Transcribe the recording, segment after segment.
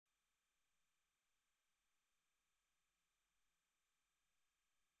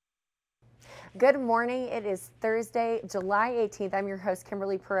Good morning. It is Thursday, July 18th. I'm your host,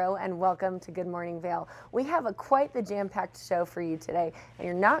 Kimberly Perot, and welcome to Good Morning Vail. We have quite the jam-packed show for you today, and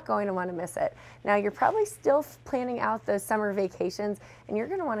you're not going to want to miss it. Now, you're probably still planning out those summer vacations, and you're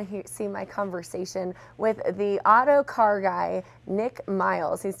going to want to see my conversation with the auto car guy, Nick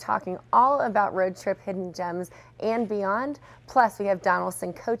Miles. He's talking all about road trip hidden gems and beyond. Plus, we have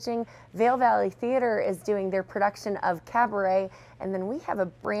Donaldson Coaching. Vail Valley Theater is doing their production of Cabaret. And then we have a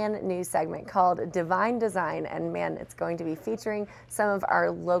brand new segment called Divine Design. And man, it's going to be featuring some of our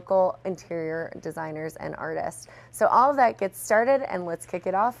local interior designers and artists. So all of that gets started, and let's kick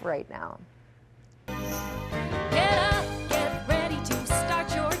it off right now. Get up, get ready to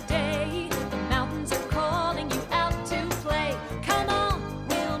start your day. The mountains are calling you out to play. Come on,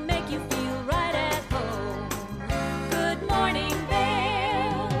 we'll make you feel right at home. Good morning,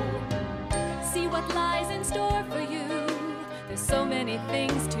 Vail. See what lies in store for you. There's so many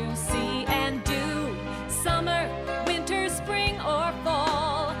things to see and do. Summer, winter, spring, or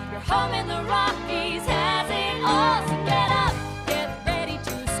fall. Your home in the Rockies has it all. So get up, get ready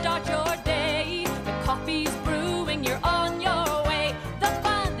to start your day. The coffee's brewing, you're on your way. The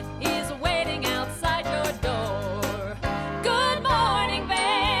fun is waiting outside your door. Good morning, Vail.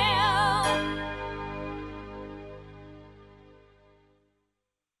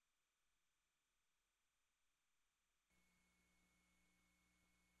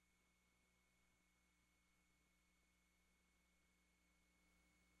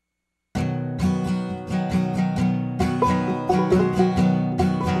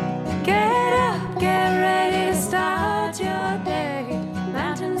 Get up, get ready to start your day.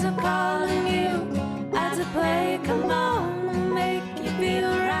 Mountains are calling you out to play. Come on, we'll make you feel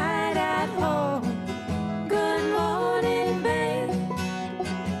right at home. Good morning, babe.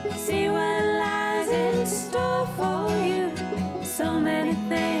 See what lies in store for you. So many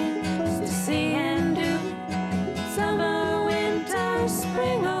things to see and do. Summer, winter,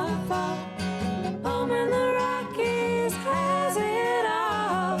 spring, or fall. Home in the Rockies has it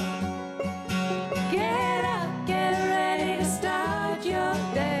all. Get up, get ready to start your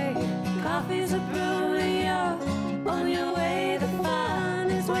day. Coffee's a brewing, you're on your way. The fun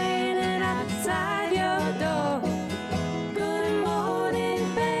is waiting outside your door. Good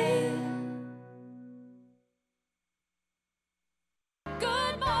morning, babe.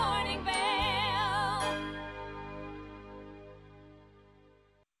 Good morning, Vail.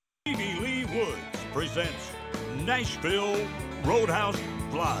 Stevie Lee Woods presents Nashville Roadhouse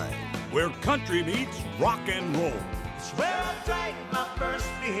Live, where country meets rock and roll. It's where I drank my first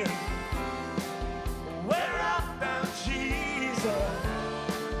beer, where I found Jesus,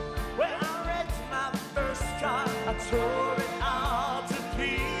 where I wrecked my first car, I tore it all to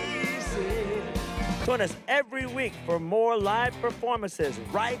pieces. Join us every week for more live performances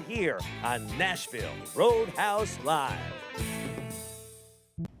right here on Nashville Roadhouse Live.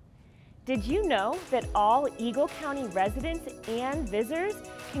 Did you know that all Eagle County residents and visitors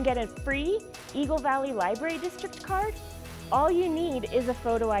can get a free Eagle Valley Library District card? All you need is a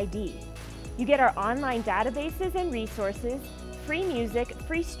photo ID. You get our online databases and resources, free music,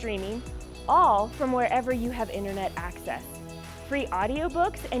 free streaming, all from wherever you have internet access. Free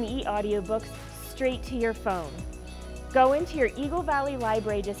audiobooks and e-audiobooks straight to your phone. Go into your Eagle Valley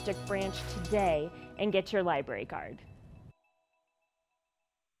Library District branch today and get your library card.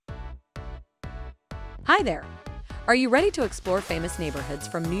 Hi there! Are you ready to explore famous neighborhoods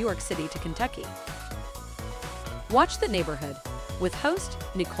from New York City to Kentucky? Watch The Neighborhood with host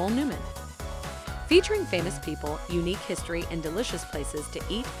Nicole Newman. Featuring famous people, unique history, and delicious places to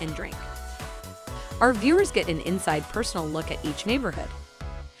eat and drink. Our viewers get an inside personal look at each neighborhood.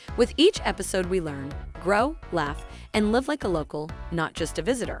 With each episode we learn, grow, laugh, and live like a local, not just a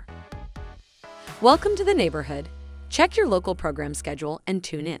visitor. Welcome to The Neighborhood. Check your local program schedule and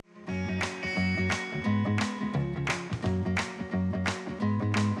tune in.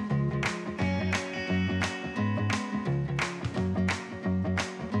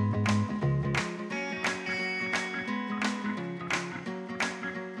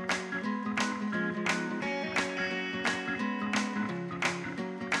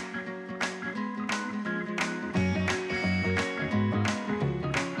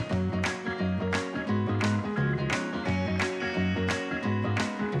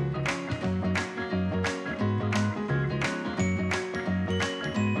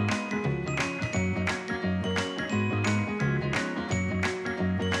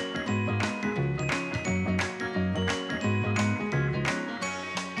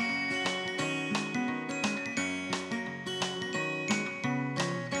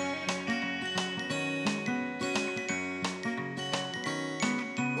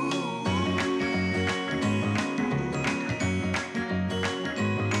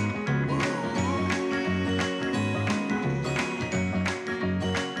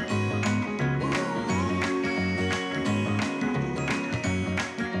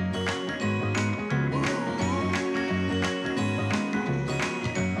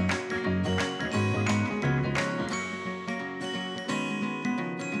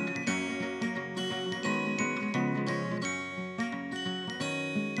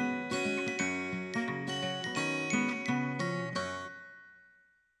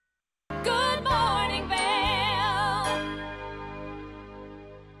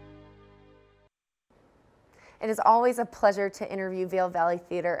 It is always a pleasure to interview Vail Valley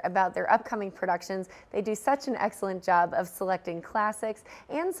Theater about their upcoming productions. They do such an excellent job of selecting classics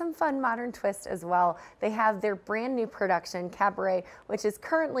and some fun modern twists as well. They have their brand new production, Cabaret, which is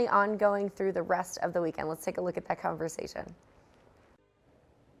currently ongoing through the rest of the weekend. Let's take a look at that conversation.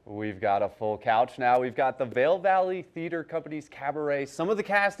 We've got a full couch now. We've got the Vail Valley Theater Company's Cabaret. Some of the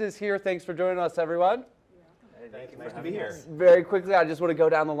cast is here. Thanks for joining us, everyone. Thank you. Nice to be here. Very quickly, I just want to go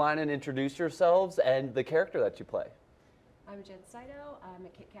down the line and introduce yourselves and the character that you play. I'm Jen Saito. I'm a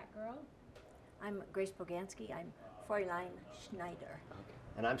Kit Kat girl. I'm Grace Bogansky. I'm Fräulein Schneider.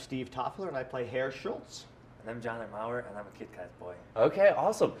 And I'm Steve Toffler, and I play Herr Schultz. And I'm John Maurer, and I'm a Kit Kat boy. Okay,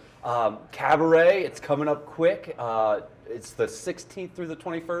 awesome. Cabaret, it's coming up quick. It's the 16th through the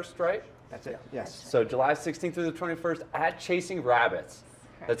 21st, right? That's it, yes. So July 16th through the 21st at Chasing Rabbits.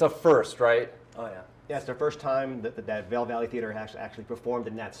 That's a first, right? Oh, yeah. Yeah, it's the first time that Vail Valley Theater has actually performed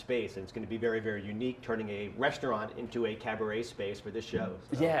in that space, and it's going to be very, very unique, turning a restaurant into a cabaret space for this show.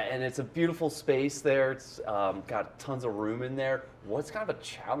 So. Yeah, and it's a beautiful space there. It's got tons of room in there. What's kind of a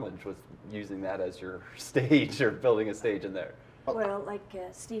challenge with using that as your stage or building a stage in there? Well, like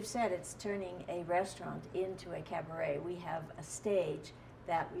Steve said, it's turning a restaurant into a cabaret. We have a stage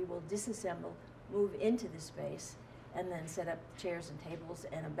that we will disassemble, move into the space, and then set up chairs and tables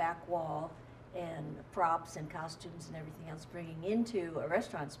and a back wall and props and costumes and everything else, bringing into a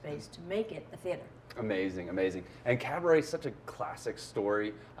restaurant space to make it a theater. Amazing, amazing. And Cabaret is such a classic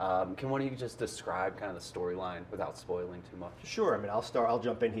story. Can one of you just describe kind of the storyline without spoiling too much? Sure. I mean, I'll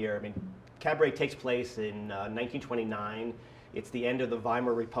jump in here. I mean, Cabaret takes place in 1929. It's the end of the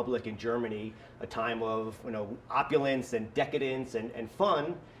Weimar Republic in Germany, a time of opulence and decadence and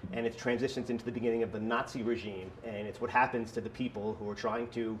fun, and it transitions into the beginning of the Nazi regime. And it's what happens to the people who are trying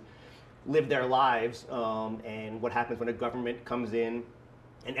to live their lives, and what happens when a government comes in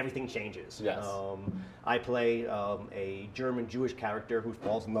and everything changes. Yes. I play a German Jewish character who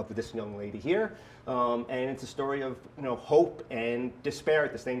falls in love with this young lady here, and it's a story of hope and despair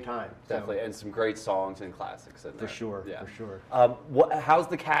at the same time. Definitely, and some great songs and classics in there. For sure, yeah. for sure. How's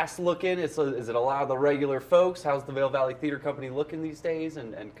the cast looking? Is it a lot of the regular folks? How's the Vail Valley Theater Company looking these days,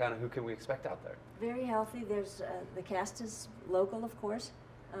 and kind of who can we expect out there? Very healthy. There's the cast is local, of course.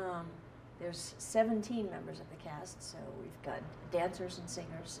 There's 17 members of the cast, so we've got dancers and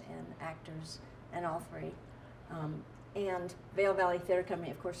singers and actors and all three. And Vail Valley Theater Company,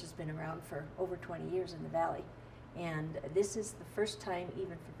 of course, has been around for over 20 years in the Valley. And this is the first time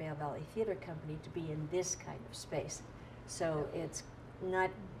even for Vail Valley Theater Company to be in this kind of space. So it's not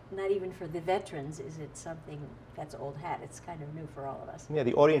even for the veterans is it something that's old hat. It's kind of new for all of us. Yeah,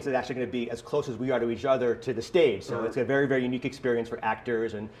 the audience is actually going to be as close as we are to each other to the stage. So it's a very, very unique experience for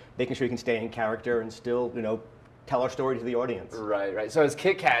actors and making sure you can stay in character and still, tell our story to the audience. Right, right. So as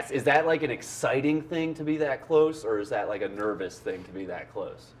Kit Kats, is that like an exciting thing to be that close, or is that like a nervous thing to be that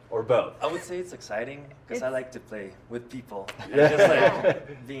close? Or both? I would say it's exciting because I like to play with people. Yeah. Just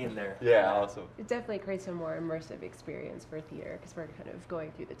like being there. Yeah, awesome. It definitely creates a more immersive experience for theater because we're kind of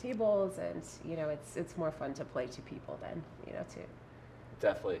going through the tables, and it's more fun to play to people than to.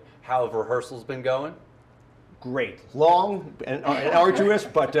 Definitely. How have rehearsals been going? Great. Long and arduous,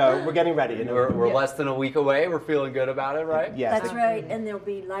 but we're getting ready. We're less than a week away. We're feeling good about it, right? Yes. That's right, and there'll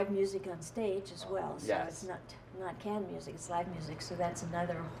be live music on stage as well. So yes. It's not canned music, it's live music. So that's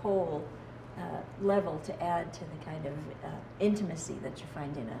another whole level to add to the kind of intimacy that you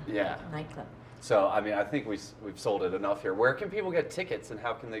find in a nightclub. So, I mean, I think we've sold it enough here. Where can people get tickets, and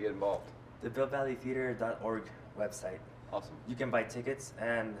how can they get involved? The VailValleyTheater.org website. Awesome. You can buy tickets,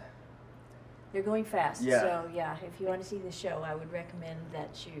 and they're going fast. Yeah. So yeah, if you want to see the show, I would recommend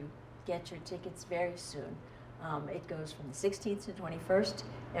that you get your tickets very soon. It goes from the 16th to 21st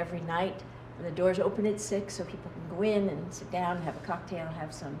every night. The doors open at 6, so people can go in and sit down, have a cocktail,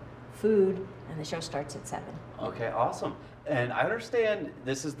 have some food, and the show starts at 7. Okay, awesome. And I understand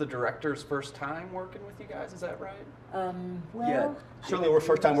this is the director's first time working with you guys, is that right? Well, certainly we're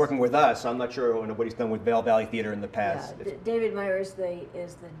first time working with us. I'm not sure what he's done with Vail Valley Theater in the past. Yeah, David Meyer is the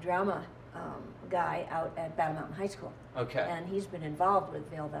drama guy out at Battle Mountain High School. Okay. And he's been involved with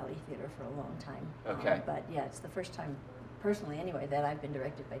Vail Valley Theater for a long time. Okay. But yeah, it's the first time, personally anyway, that I've been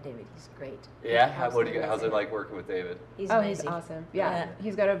directed by David. He's great. Yeah? How's it like working with David? He's He's amazing. awesome. Yeah,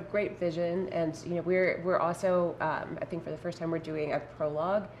 he's got a great vision, and we're also I think for the first time we're doing a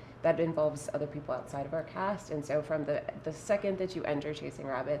prologue that involves other people outside of our cast, and so from the second that you enter Chasing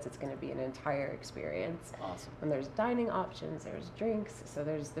Rabbits, it's going to be an entire experience. Awesome. And there's dining options, there's drinks, so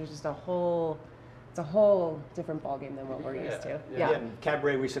there's just a whole it's a whole different ballgame than what we're used to. Yeah. And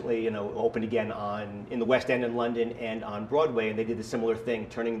Cabaret recently, opened again in the West End in London and on Broadway, and they did a similar thing,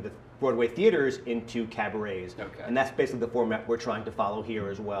 turning the Broadway theaters into cabarets. Okay. And that's basically the format we're trying to follow here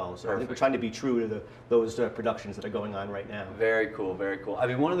as well. So I think we're trying to be true to those productions that are going on right now. Very cool, very cool. I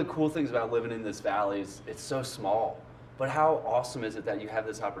mean, one of the cool things about living in this valley is it's so small. But how awesome is it that you have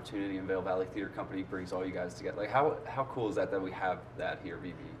this opportunity and Vail Valley Theater Company brings all you guys together? Like, how cool is that we have that here,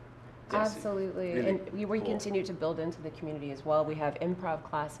 VB? Absolutely, Really and we cool. continue to build into the community as well. We have improv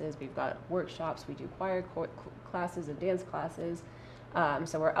classes, we've got workshops, we do choir classes and dance classes.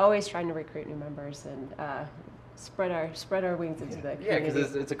 So we're always trying to recruit new members and spread our wings into the community. Yeah,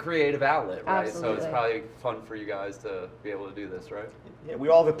 because it's a creative outlet, right? Absolutely. So it's probably fun for you guys to be able to do this, right? Yeah, we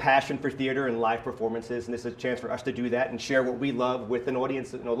all have a passion for theater and live performances, and this is a chance for us to do that and share what we love with an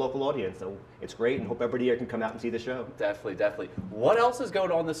audience, local audience. So it's great, and hope everybody here can come out and see the show. Definitely, definitely. What else is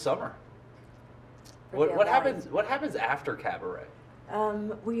going on this summer? For Vail What Valley. happens? What happens after Cabaret?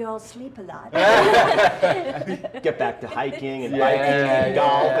 We all sleep a lot. Get back to hiking and biking and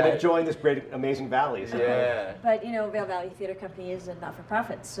golf and enjoying this great, amazing valley. So. Yeah. But Vail Valley Theater Company is a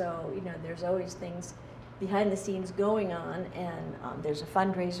not-for-profit, so there's always things behind the scenes going on, and there's a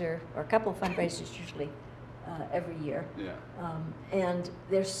fundraiser or a couple of fundraisers usually every year. Yeah. And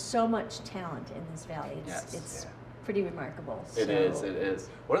there's so much talent in this valley. It's Yes. pretty remarkable. It is. It is.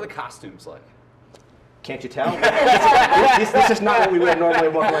 What are the costumes like? Can't you tell? this is not what we would normally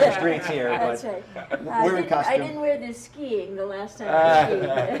walk around the streets here. That's but right. We're in costume. I didn't wear this skiing the last time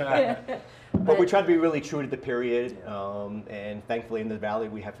I skied. But we try to be really true to the period, and thankfully in the valley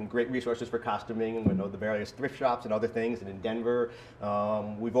we have some great resources for costuming, and we know the various thrift shops and other things, and in Denver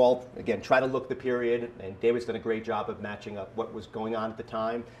we've all, again, tried to look the period, and David's done a great job of matching up what was going on at the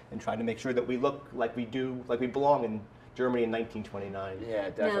time and trying to make sure that we look like we belong in Germany in 1929. Yeah,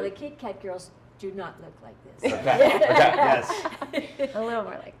 definitely. Now the Kit Kat girls do not look like this. Yes. A little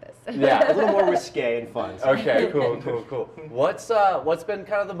more like this. Yeah. A little more risque and fun. So. Okay, cool. What's been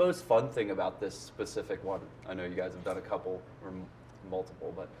kind of the most fun thing about this specific one? I know you guys have done a couple or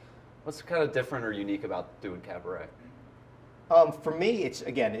multiple, but what's kind of different or unique about doing Cabaret? For me, it's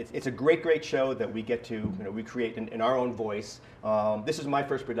a great show that we get to recreate in our own voice. This is my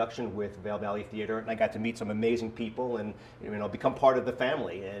first production with Vail Valley Theater, and I got to meet some amazing people and become part of the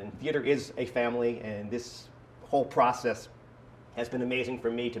family. And theater is a family, and this whole process has been amazing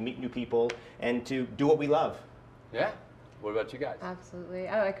for me to meet new people and to do what we love. Yeah. What about you guys? Absolutely.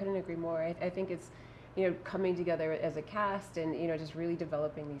 I couldn't agree more. I think it's coming together as a cast and just really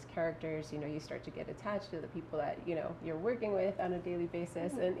developing these characters. You start to get attached to the people that you're working with on a daily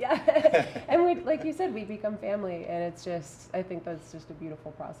basis, and and we, like you said, we become family, and it's just, I think that's just a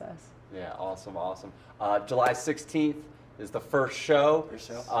beautiful process. Yeah, awesome. July 16th is the first show.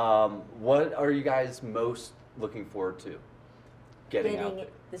 What are you guys most looking forward to? Getting out there?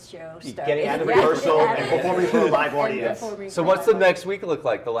 The show started. Getting out of rehearsal and performing for a live audience. So what's the next week look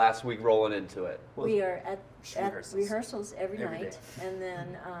like, the last week rolling into it? We are at rehearsals every night, and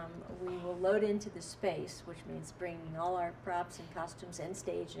then we will load into the space, which means bringing all our props and costumes and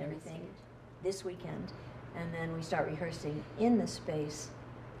stage and everything this weekend, and then we start rehearsing in the space,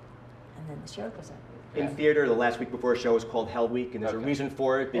 and then the show goes up. In theater, the last week before a show is called Hell Week, and there's a reason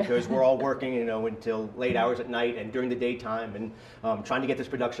for it, because we're all working, until late hours at night and during the daytime, and trying to get this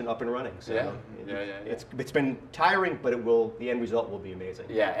production up and running. So it's been tiring, but the end result will be amazing.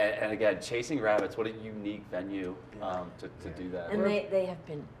 Yeah, and again, Chasing Rabbits, what a unique venue to do that. And they have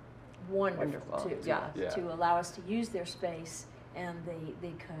been wonderful too, Yeah. to allow us to use their space, and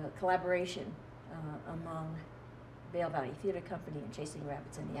the collaboration among Vail Valley Theater Company and Chasing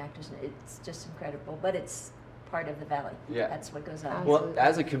Rabbits and the actors. It's just incredible, but it's part of the valley. Yeah. That's what goes on. Well,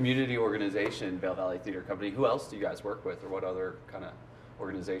 as a community organization, Vail Valley Theater Company, who else do you guys work with, or what other kind of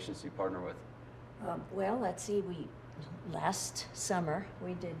organizations do you partner with? Well, let's see. Last summer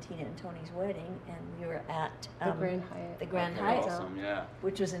we did Tina and Tony's wedding, and we were at The Grand Hyatt. The Grand Hyatt, Awesome, yeah.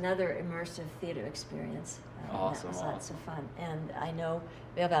 which was another immersive theater experience. Awesome, That was lots of fun. And I know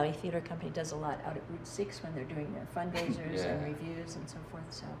Vail Valley Theater Company does a lot out at Route 6 when they're doing their fundraisers and reviews and so forth.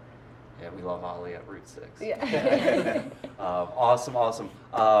 So. Yeah, we love Ollie at Route 6. Yeah. Awesome.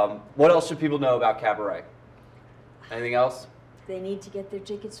 What else should people know about Cabaret? Anything else? They need to get their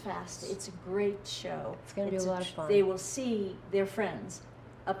tickets fast. It's a great show. It's going to be a lot of fun. They will see their friends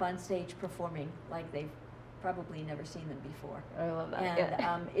up on stage performing like they've probably never seen them before. I love that.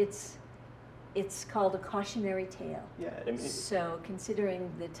 And it's called A Cautionary Tale. Yeah. So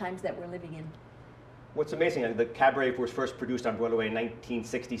considering the times that we're living in. What's amazing, the Cabaret was first produced on Broadway in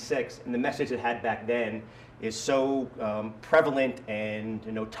 1966, and the message it had back then is so prevalent and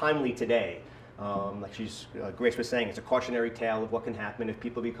timely today. Like Grace was saying, it's a cautionary tale of what can happen if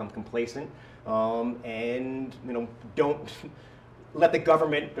people become complacent and don't let the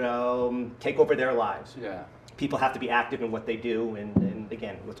government take over their lives. Yeah. People have to be active in what they do, and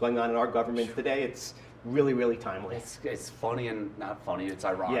again, what's going on in our government today, it's really, really timely. It's funny and not funny. It's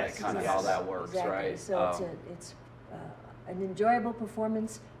ironic, Yes, kind of yes. how that works, Exactly. right? So it's an enjoyable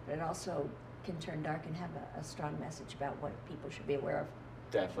performance, but it also can turn dark and have a strong message about what people should be aware of.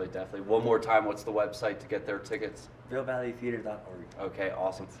 Definitely, definitely. One more time, what's the website to get their tickets? VailValleyTheater.org. Okay,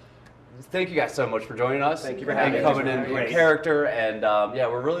 awesome. Thank you guys so much for joining us. Thank you for having and us. coming in Great. character, and yeah,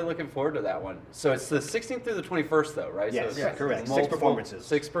 we're really looking forward to that one. So it's the 16th through the 21st, though, right? Yes, so it's correct. multiple- 6 performances.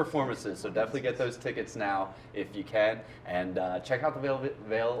 6 performances. So definitely get those tickets now if you can, and check out the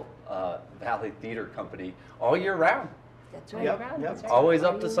Vail Valley Theater Company all year round. That's right. Yep, That's right. Always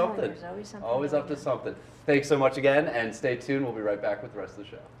All up to year long, something. there's always something. Always going up to on. something. Thanks so much again, and stay tuned. We'll be right back with the rest of the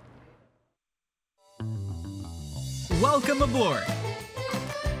show. Welcome aboard!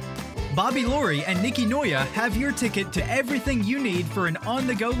 Bobby Laurie and Nikki Noya have your ticket to everything you need for an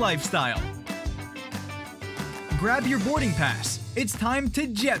on-the-go lifestyle. Grab your boarding pass. It's time to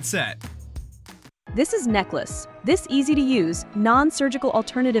jet set. This is Necklace. This easy-to-use, non-surgical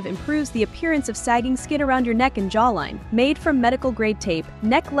alternative improves the appearance of sagging skin around your neck and jawline. Made from medical-grade tape,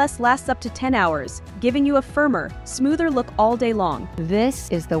 Necklace lasts up to 10 hours, giving you a firmer, smoother look all day long. This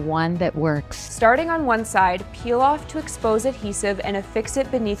is the one that works. Starting on one side, peel off to expose adhesive and affix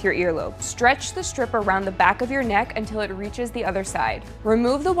it beneath your earlobe. Stretch the strip around the back of your neck until it reaches the other side.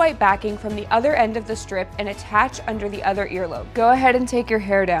 Remove the white backing from the other end of the strip and attach under the other earlobe. Go ahead and take your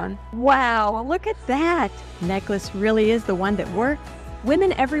hair down. Wow, look at that! Necklace really is the one that works.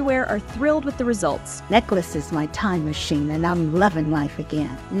 Women everywhere are thrilled with the results. Necklace is my time machine, and I'm loving life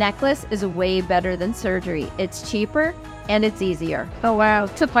again. Necklace is way better than surgery. It's cheaper and it's easier. Oh wow,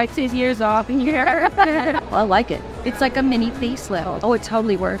 took like 6 years off here. Well, I like it. It's like a mini facelift. Oh, it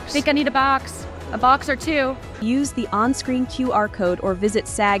totally works. Think I need a box or two. Use the on-screen QR code or visit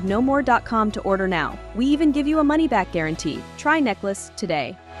sagnomore.com to order now. We even give you a money-back guarantee. Try Necklace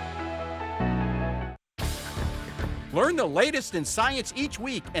today. Learn the latest in science each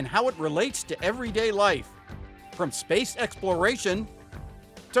week and how it relates to everyday life. From space exploration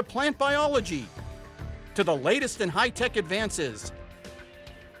to plant biology to the latest in high-tech advances.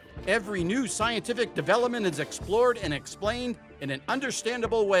 Every new scientific development is explored and explained in an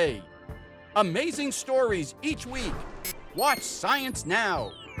understandable way. Amazing stories each week. Watch Science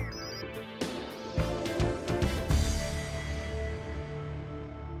Now.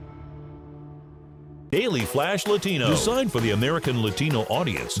 Daily Flash Latino. Designed for the American Latino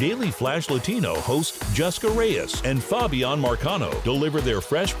audience, Daily Flash Latino hosts Jessica Reyes and Fabian Marcano deliver their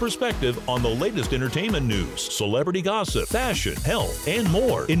fresh perspective on the latest entertainment news, celebrity gossip, fashion, health, and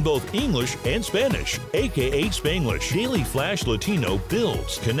more in both English and Spanish, aka Spanglish. Daily Flash Latino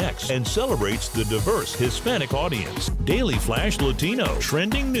builds, connects, and celebrates the diverse Hispanic audience. Daily Flash Latino,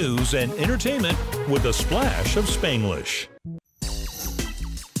 trending news and entertainment with a splash of Spanglish.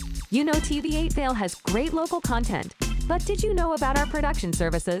 You know TV8 Vail has great local content, but did you know about our production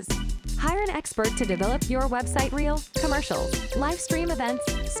services? Hire an expert to develop your website reel, commercials, live stream events,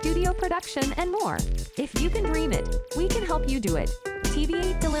 studio production, and more. If you can dream it, we can help you do it.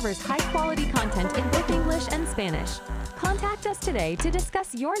 TV8 delivers high-quality content in both English and Spanish. Contact us today to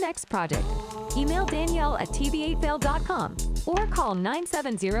discuss your next project. Email Danielle at tv8vail.com or call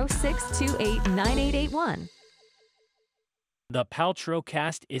 970-628-9881. The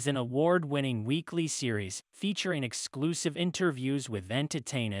Paltrowcast is an award-winning weekly series featuring exclusive interviews with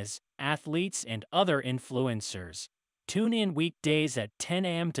entertainers, athletes, and other influencers. Tune in weekdays at 10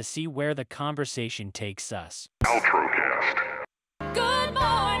 a.m. to see where the conversation takes us. Paltrowcast. Good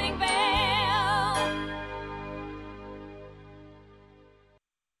morning, Vail.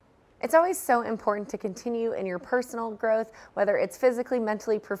 It's always so important to continue in your personal growth, whether it's physically,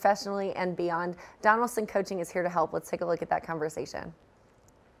 mentally, professionally, and beyond. Donaldson Coaching is here to help. Let's take a look at that conversation.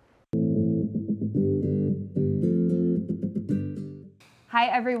 Hi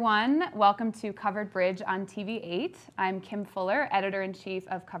everyone, welcome to Covered Bridge on TV8. I'm Kim Fuller, Editor-in-Chief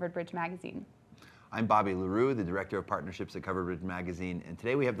of Covered Bridge Magazine. I'm Bobby LaRue, the Director of Partnerships at Covered Bridge Magazine, and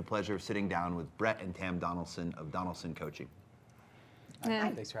today we have the pleasure of sitting down with Brett and Tam Donaldson of Donaldson Coaching.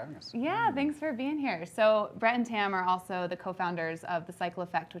 Hi, thanks for having us. Yeah, thanks for being here. So Brett and Tam are also the co-founders of The Cycle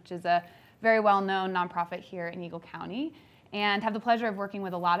Effect, which is a very well-known nonprofit here in Eagle County, and have the pleasure of working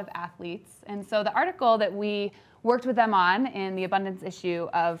with a lot of athletes. And so the article that we worked with them on in the abundance issue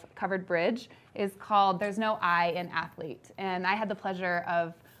of Covered Bridge is called There's No I in Athlete. And I had the pleasure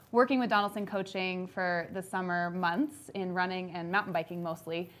of working with Donaldson Coaching for the summer months in running and mountain biking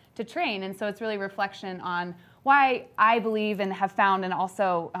mostly to train. And so it's really reflection on why I believe and have found, and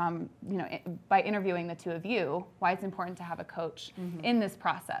also by interviewing the two of you, why it's important to have a coach in this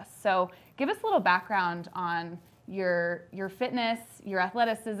process. So give us a little background on your fitness, your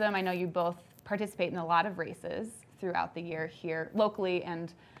athleticism. I know you both participate in a lot of races throughout the year here locally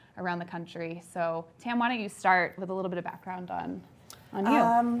and around the country. So Tam, why don't you start with a little bit of background on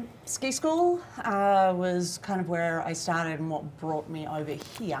you? Ski school was kind of where I started and what brought me over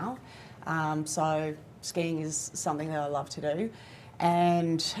here. So skiing is something that I love to do.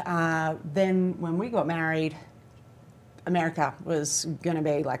 And then when we got married, America was going to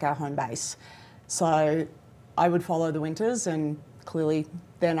be like our home base. So I would follow the winters, and clearly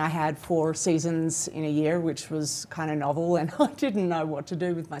then I had 4 seasons in a year, which was kind of novel, and I didn't know what to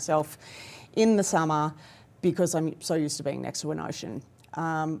do with myself in the summer because I'm so used to being next to an ocean.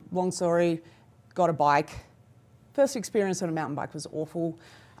 Long story, got a bike. First experience on a mountain bike was awful,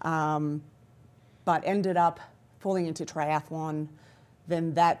 but ended up falling into triathlon.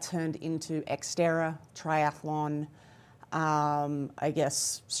 Then that turned into Xterra triathlon. I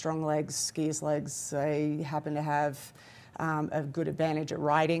guess strong legs, skiers legs. I happen to have a good advantage at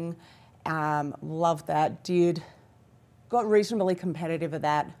riding. Loved that. Got reasonably competitive at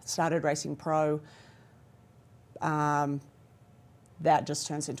that. Started racing pro. That just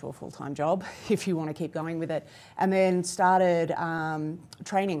turns into a full-time job if you want to keep going with it. And then started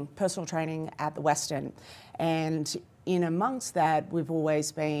personal training at the Western. And in amongst that, we've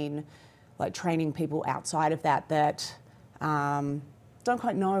always been like training people outside of that don't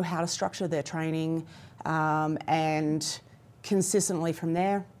quite know how to structure their training. And consistently from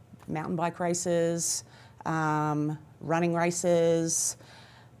there, mountain bike races, running races.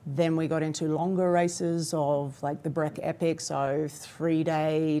 Then we got into longer races of like the Breck Epic, so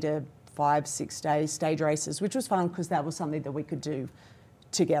 3-day to 5-6 day stage races, which was fun because that was something that we could do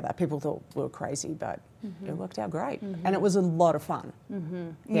together. People thought we were crazy, but it worked out great. And it was a lot of fun.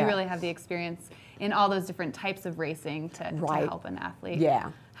 You Yeah. really have the experience in all those different types of racing to help an athlete. Yeah.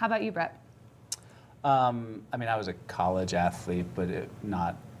 How about you, Brett? I mean, I was a college athlete, but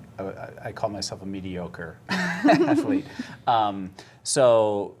I call myself a mediocre athlete.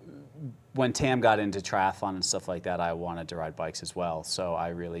 So when Tam got into triathlon and stuff like that, I wanted to ride bikes as well. So I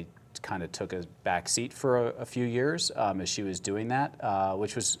really kind of took a back seat for a few years as she was doing that,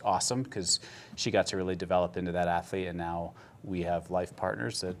 which was awesome because she got to really develop into that athlete, and now we have life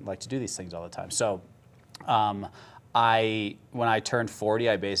partners that like to do these things all the time. So when I turned 40,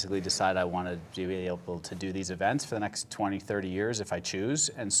 I basically decided I wanted to be able to do these events for the next 20, 30 years if I choose.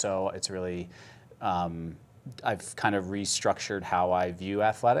 And so it's really, I've kind of restructured how I view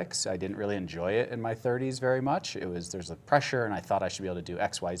athletics. I didn't really enjoy it in my 30s very much. There's a pressure, and I thought I should be able to do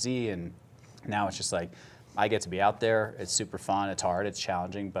X, Y, Z. And now it's just like, I get to be out there. It's super fun. It's hard. It's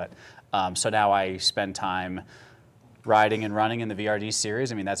challenging. But so now I spend time riding and running in the VRD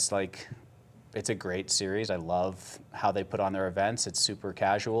series. I mean, that's like, it's a great series. I love how they put on their events. It's super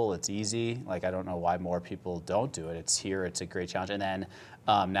casual. It's easy. Like, I don't know why more people don't do it. It's here. It's a great challenge. And then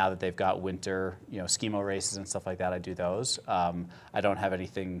now that they've got winter, skimo races and stuff like that, I do those. I don't have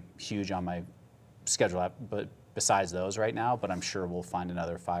anything huge on my schedule, but besides those right now. But I'm sure we'll find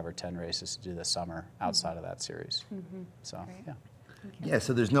another 5 or 10 races to do this summer outside of that series. So yeah. Yeah,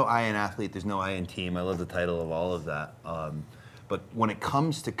 so there's no I in athlete, there's no I in team. I love the title of all of that. But when it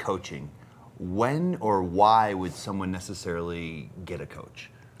comes to coaching, when or why would someone necessarily get a coach?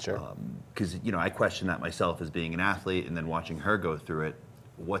 Sure. Because I question that myself as being an athlete, and then watching her go through it.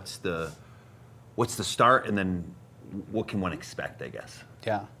 What's the start, and then what can one expect, I guess?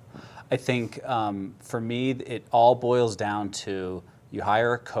 Yeah, I think for me, it all boils down to you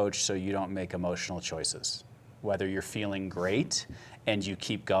hire a coach so you don't make emotional choices. Whether you're feeling great and you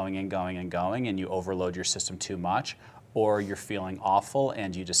keep going and going and going and you overload your system too much, or you're feeling awful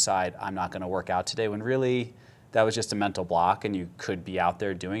and you decide, I'm not going to work out today, when really that was just a mental block and you could be out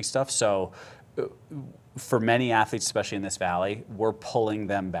there doing stuff. So for many athletes, especially in this valley, we're pulling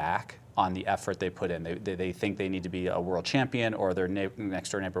them back on the effort they put in. They think they need to be a world champion, or their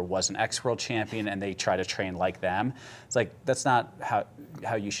next door neighbor was an ex-world champion and they try to train like them. It's like, that's not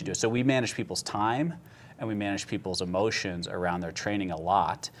how you should do it. So we manage people's time and we manage people's emotions around their training a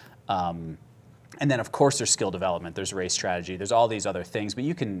lot. And then, of course, there's skill development, there's race strategy, there's all these other things, but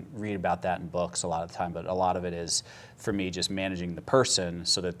you can read about that in books a lot of the time, but a lot of it is, for me, just managing the person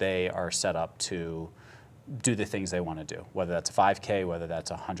so that they are set up to do the things they want to do, whether that's a 5K, whether that's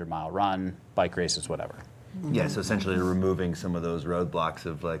a 100-mile run, bike races, whatever. Yeah, so essentially removing some of those roadblocks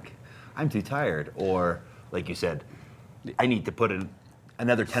of like, I'm too tired, or like you said, I need to put an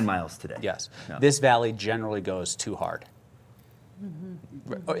another 10 miles today. Yes. Yeah. This valley generally goes too hard.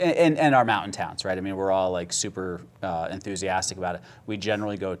 And our mountain towns, right? I mean, we're all like super enthusiastic about it. We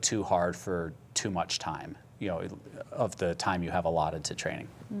generally go too hard for too much time, you know, of the time you have allotted to training.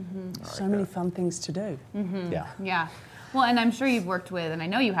 So many fun things to do. Yeah. Yeah. Well, and I'm sure you've worked with, and I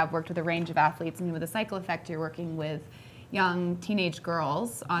know you have worked with a range of athletes. I mean, with the Cycle Effect, you're working with young teenage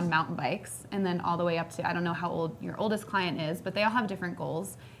girls on mountain bikes, and then all the way up to, I don't know how old your oldest client is, but they all have different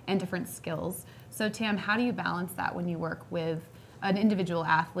goals and different skills. So Tam, how do you balance that when you work with an individual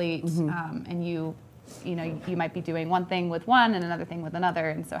athlete, and you might be doing one thing with one and another thing with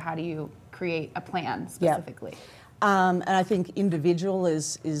another, and so how do you create a plan specifically? And I think individual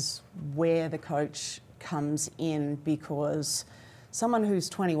is where the coach comes in, because someone who's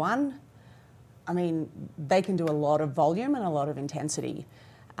 21, I mean, they can do a lot of volume and a lot of intensity.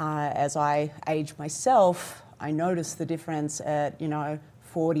 As I age myself, I notice the difference at,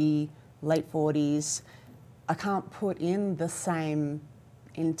 40, late 40s. I can't put in the same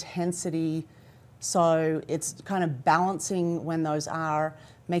intensity. So it's kind of balancing when those are,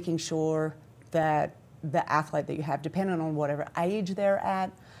 making sure that the athlete that you have, depending on whatever age they're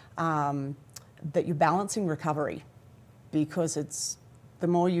at, that you're balancing recovery, because it's the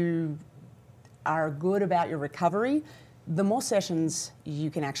more you are good about your recovery, the more sessions you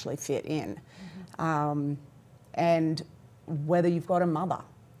can actually fit in. And whether you've got a mother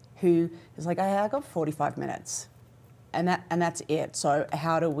who is like, hey, I got 45 minutes and that's it. So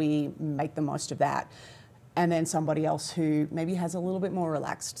how do we make the most of that? And then somebody else who maybe has a little bit more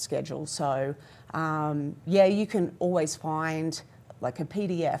relaxed schedule. So yeah, you can always find like a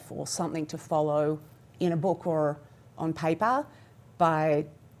PDF or something to follow in a book or on paper, by,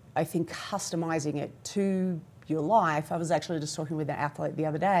 I think, customizing it to your life. I was actually just talking with an athlete the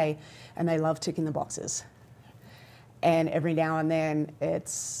other day, and they love ticking the boxes. And every now and then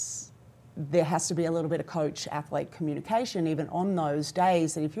there has to be a little bit of coach-athlete communication, even on those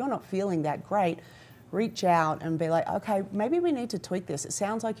days, that if you're not feeling that great, reach out and be like, okay, maybe we need to tweak this. It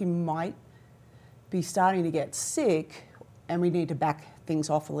sounds like you might be starting to get sick, and we need to back things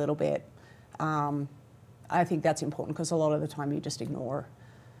off a little bit. I think that's important, because a lot of the time you just ignore,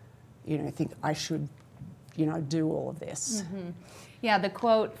 think I should, do all of this. Yeah, the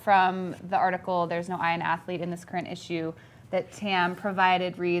quote from the article, There's No I in Athlete, in this current issue that Tam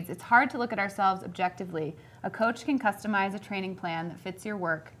provided reads, "It's hard to look at ourselves objectively. A coach can customize a training plan that fits your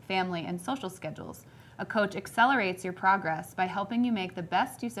work, family, and social schedules. A coach accelerates your progress by helping you make the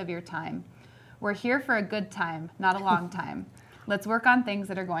best use of your time. We're here for a good time, not a long time. Let's work on things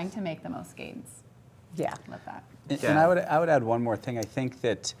that are going to make the most gains." Yeah. Love that. And I would add one more thing. I think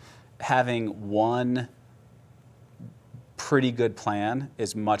that having one pretty good plan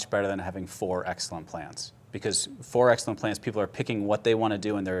is much better than having 4 excellent plans. Because 4 excellent plans, people are picking what they want to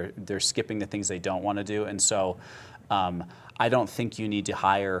do, and they're skipping the things they don't want to do. And so I don't think you need to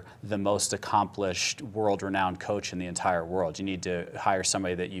hire the most accomplished, world-renowned coach in the entire world. You need to hire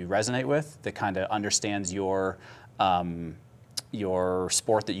somebody that you resonate with, that kind of understands your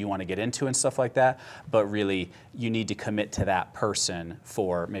sport that you want to get into and stuff like that. But really, you need to commit to that person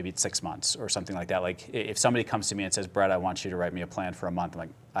for maybe 6 months or something like that. Like if somebody comes to me and says, Brett, I want you to write me a plan for a month, I'm like,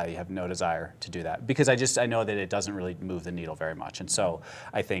 I have no desire to do that, because I know that it doesn't really move the needle very much. And so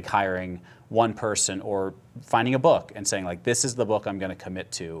I think hiring one person or finding a book and saying like, this is the book I'm going to commit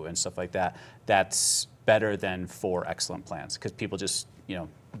to and stuff like that, that's better than 4 excellent plans, because people just,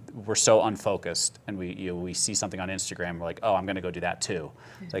 we're so unfocused, and we see something on Instagram, we're like, oh, I'm going to go do that too.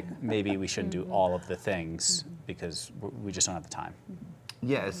 It's like, maybe we shouldn't do all of the things because we just don't have the time.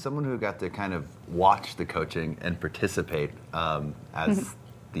 Yeah, as someone who got to kind of watch the coaching and participate as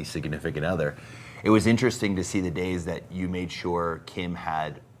the significant other, it was interesting to see the days that you made sure Kim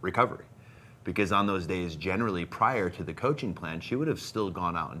had recovery. Because on those days, generally prior to the coaching plan, she would have still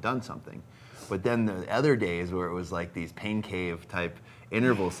gone out and done something. But then the other days where it was like these pain cave type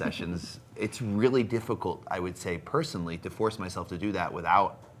interval sessions, it's really difficult, I would say personally, to force myself to do that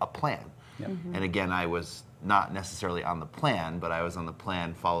without a plan. Yep. And again, I was not necessarily on the plan, but I was on the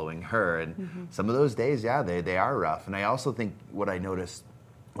plan following her. And some of those days, yeah, they are rough. And I also think what I noticed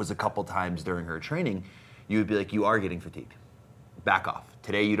was a couple times during her training, you would be like, you are getting fatigued. Back off.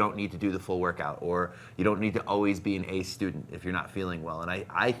 Today you don't need to do the full workout, or you don't need to always be an A student if you're not feeling well. And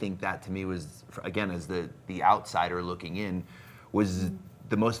I think that to me was, again, as the outsider looking in, was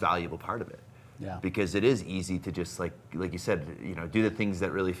the most valuable part of it. Yeah. Because it is easy to just like you said, do the things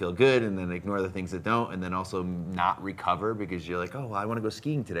that really feel good and then ignore the things that don't, and then also not recover because you're like, oh, well, I want to go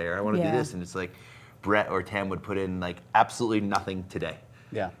skiing today, or I want to do this. And it's like Brett or Tam would put in like absolutely nothing today.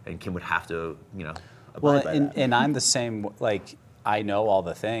 Yeah. And Kim would have to, abide by that. And I'm the same, like, I know all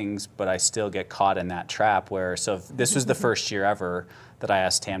the things, but I still get caught in that trap where, so if this was the first year ever that I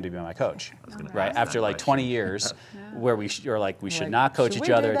asked Tam to be my coach, right? After like 20 years where we should not coach each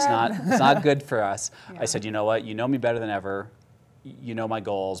other. It's not good for us. I said, you know what? You know me better than ever. You know my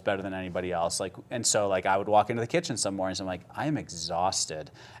goals better than anybody else. And so I would walk into the kitchen some mornings, I'm like, I am exhausted.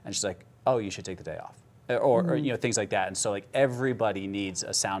 And she's like, oh, you should take the day off. Or things like that. And so everybody needs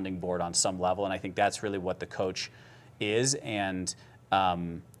a sounding board on some level, and I think that's really what the coach is. And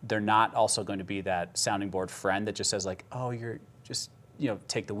they're not also going to be that sounding board friend that just says oh, you're just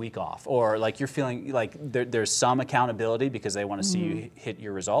take the week off, or you're feeling there's some accountability because they want to see you hit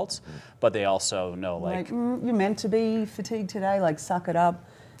your results, but they also know you're meant to be fatigued today, suck it up.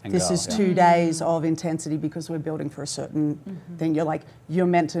 This go, is 2 days of intensity because we're building for a certain thing. You're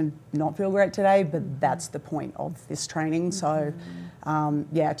meant to not feel great today, but that's the point of this training. So,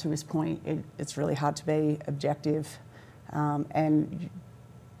 to his point, it's really hard to be objective, and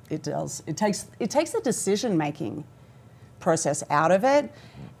it takes the decision-making process out of it,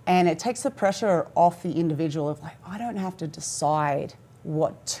 and it takes the pressure off the individual of I don't have to decide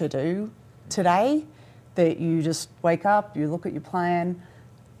what to do today. That you just wake up, you look at your plan,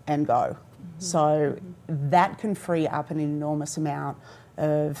 and go. So that can free up an enormous amount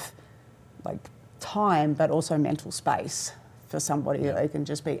of time, but also mental space for somebody. They can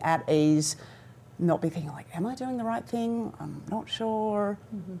just be at ease, not be thinking am I doing the right thing? I'm not sure.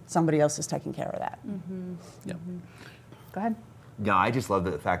 Somebody else is taking care of that. Yep. Go ahead. No, I just love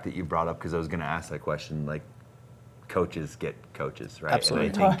the fact that you brought up, because I was going to ask that question, coaches get coaches, right? Absolutely.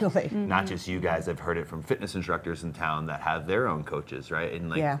 And I think Totally. not just you guys, I've heard it from fitness instructors in town that have their own coaches, right?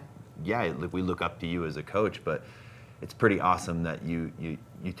 And we look up to you as a coach, but it's pretty awesome that you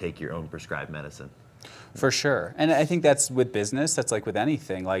take your own prescribed medicine. For sure. And I think that's with business, that's with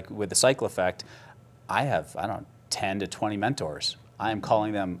anything. With the Cycle Effect, I have, 10 to 20 mentors. I am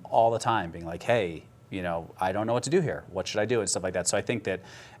calling them all the time, being hey, I don't know what to do here. What should I do? And stuff like that. So I think that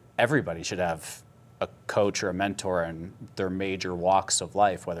everybody should have a coach or a mentor in their major walks of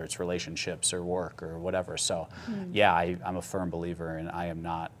life, whether it's relationships or work or whatever. So I'm a firm believer, and I am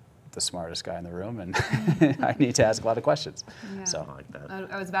not the smartest guy in the room, and I need to ask a lot of questions. Yeah. So I like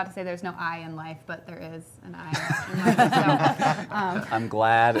that. I was about to say there's no I in life, but there is an I in life. So, I'm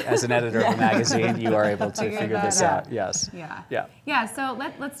glad, as an editor of a magazine, you are able to figure this out. Yes. Yeah. So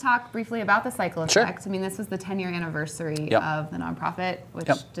let's talk briefly about the Cycle Effect. I mean, this was the 10-year anniversary of the nonprofit. Which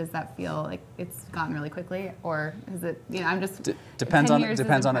does that feel like it's gone really quickly, or is it? I'm just depends on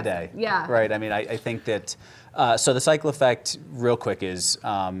the day. Yeah. Right. I mean, I think that. So the Cycle Effect, real quick, is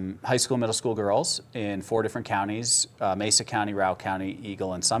high school, middle school girls in 4 different counties, Mesa County, Routt County,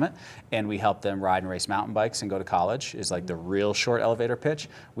 Eagle, and Summit. And we help them ride and race mountain bikes and go to college, is the real short elevator pitch.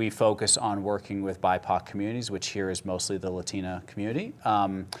 We focus on working with BIPOC communities, which here is mostly the Latina community.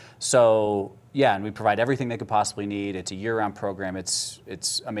 And we provide everything they could possibly need. It's a year-round program.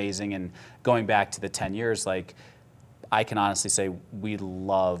 It's amazing. And going back to the 10 years, I can honestly say we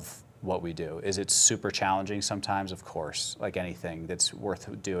love what we do. Is it super challenging sometimes? Of course, like anything that's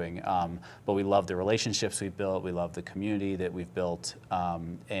worth doing. But we love the relationships we've built. We love the community that we've built,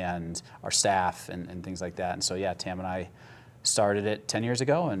 and our staff and things like that. And so Tam and I started it 10 years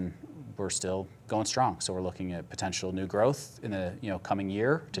ago, and we're still going strong. So we're looking at potential new growth in the coming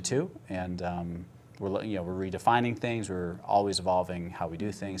year to 2, and we're redefining things. We're always evolving how we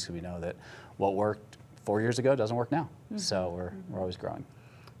do things, because we know that what worked 4 years ago doesn't work now. So we're always growing.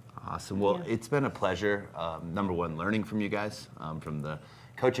 Awesome. Well, it's been a pleasure, number one, learning from you guys, from the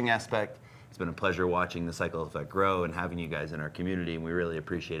coaching aspect. It's been a pleasure watching the Cycle Effect grow and having you guys in our community, and we really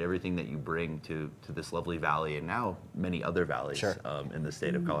appreciate everything that you bring to this lovely valley, and now many other valleys in the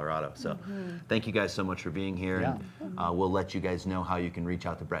state of Colorado. So thank you guys so much for being here. And, we'll let you guys know how you can reach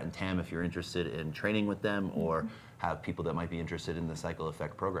out to Brett and Tam if you're interested in training with them, or have people that might be interested in the Cycle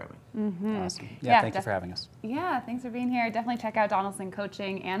Effect programming. Awesome. Thank you for having us. Yeah, thanks for being here. Definitely check out Donaldson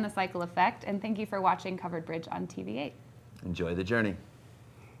Coaching and the Cycle Effect, and thank you for watching Covered Bridge on TV8. Enjoy the journey.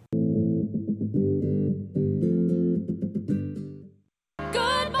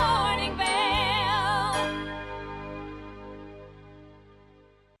 Good morning, Vail.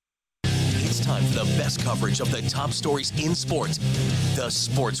 It's time for the best coverage of the top stories in sports. The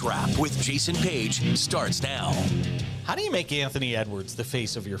Sports Wrap with Jason Page starts now. How do you make Anthony Edwards the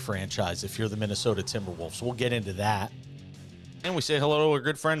face of your franchise if you're the Minnesota Timberwolves? We'll get into that. And we say hello to our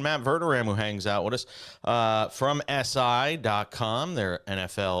good friend Matt Verderam, who hangs out with us from SI.com. Their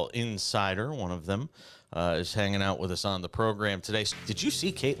NFL insider, one of them, is hanging out with us on the program today. Did you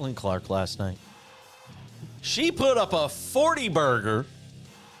see Caitlin Clark last night? She put up a 40-burger,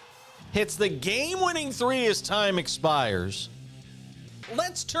 hits the game-winning 3 as time expires,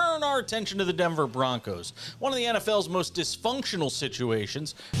 Let's turn our attention to the Denver Broncos, one of the NFL's most dysfunctional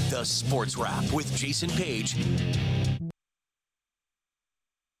situations. The Sports Wrap with Jason Page.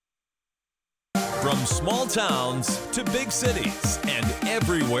 From small towns to big cities and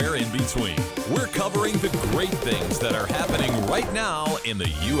everywhere in between, we're covering the great things that are happening right now in the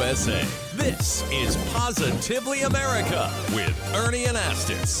USA. This is Positively America with Ernie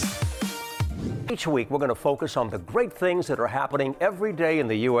Anastas. Each week, we're going to focus on the great things that are happening every day in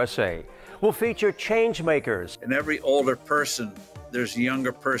the USA. We'll feature change makers. In every older person, there's a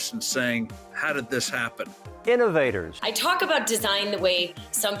younger person saying, how did this happen? Innovators. I talk about design the way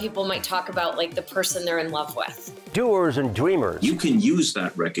some people might talk about like the person they're in love with. Doers and dreamers. You can use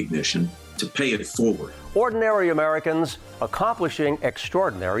that recognition to pay it forward. Ordinary Americans accomplishing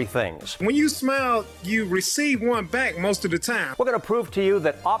extraordinary things. When you smile, you receive one back most of the time. We're going to prove to you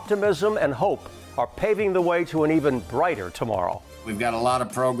that optimism and hope are paving the way to an even brighter tomorrow. We've got a lot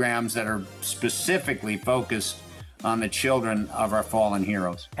of programs that are specifically focused on the children of our fallen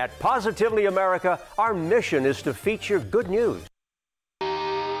heroes. At Positively America, our mission is to feature good news.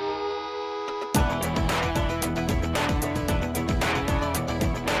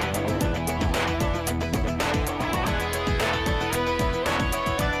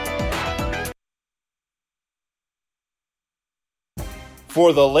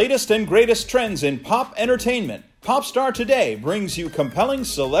 For the latest and greatest trends in pop entertainment, Popstar Today brings you compelling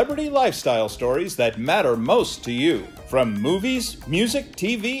celebrity lifestyle stories that matter most to you. From movies, music,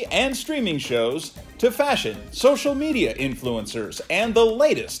 TV, and streaming shows, to fashion, social media influencers, and the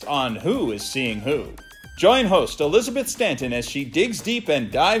latest on who is seeing who. Join host Elizabeth Stanton as she digs deep and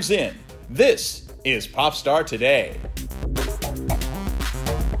dives in. This is Popstar Today.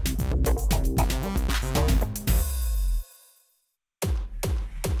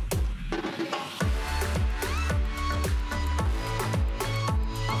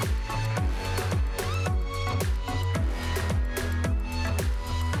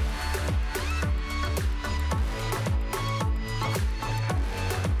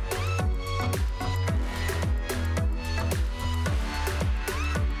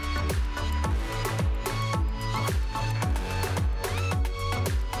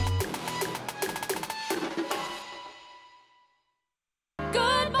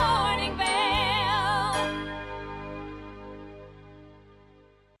 Good morning, Vail.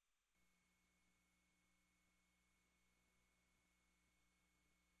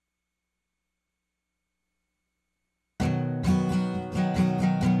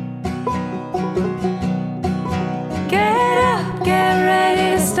 Get up, get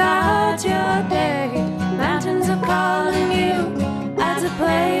ready to start your day. Mountains are calling you out to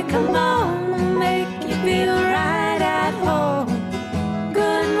play. Come on, make you feel right at home.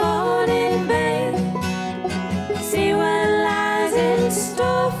 Good morning, babe. See what lies in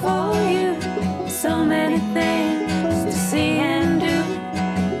store for you. So many things to see and do.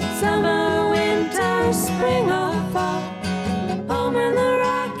 Summer, winter, spring or fall. Home in the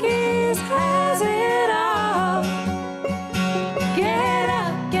Rockies has it all. Get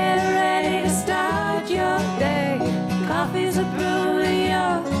up, get ready to start your day. Coffee's a brewing,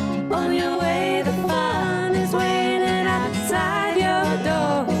 you're on your way. The fun is waiting outside your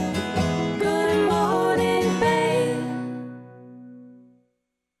door. Good morning, babe.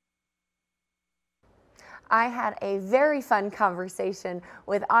 I had a very fun conversation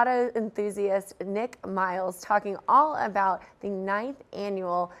with auto enthusiast Nick Miles talking all about the 9th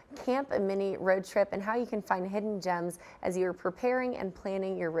annual Camp Mini road trip and how you can find hidden gems as you're preparing and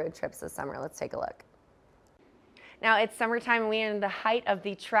planning your road trips this summer. Let's take a look. Now it's summertime and we are in the height of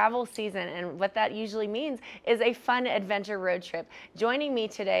the travel season, and what that usually means is a fun adventure road trip. Joining me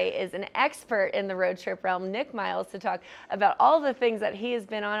today is an expert in the road trip realm, Nick Miles, to talk about all the things that he has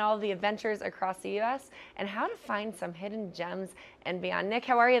been on, all the adventures across the U.S., and how to find some hidden gems and beyond. Nick,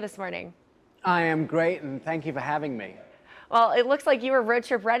 how are you this morning? I am great, and thank you for having me. Well, it looks like you were road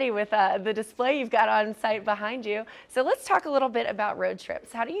trip ready with the display you've got on site behind you. So let's talk a little bit about road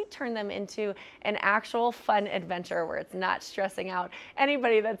trips. How do you turn them into an actual fun adventure where it's not stressing out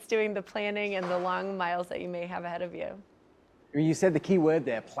anybody that's doing the planning and the long miles that you may have ahead of you? You said the key word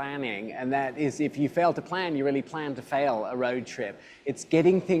there, planning, and that is if you fail to plan, you really plan to fail a road trip. It's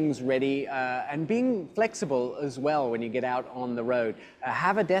getting things ready and being flexible as well when you get out on the road.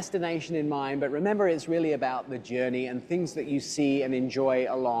 Have a destination in mind, but remember it's really about the journey and things that you see and enjoy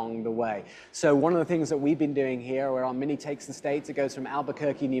along the way. So one of the things that we've been doing here, where our Mini takes the states, it goes from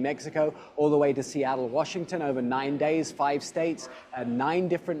Albuquerque, New Mexico, all the way to Seattle, Washington, over 9 days, 5 states, 9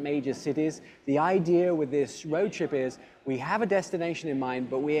 different major cities. The idea with this road trip is we have a destination in mind,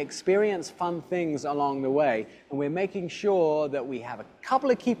 but we experience fun things along the way. And we're making sure that we have a couple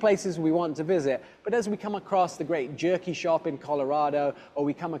of key places we want to visit, but as we come across the great jerky shop in Colorado, or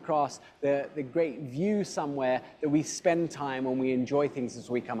we come across the great view somewhere, that we spend time and we enjoy things as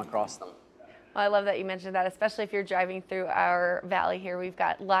we come across them. Well, I love that you mentioned that, especially if you're driving through our valley here. We've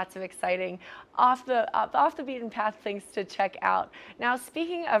got lots of exciting off the beaten path things to check out. Now,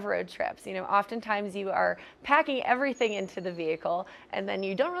 speaking of road trips, you know, oftentimes you are packing everything into the vehicle and then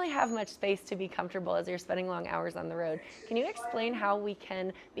you don't really have much space to be comfortable as you're spending long hours on the road. Can you explain how we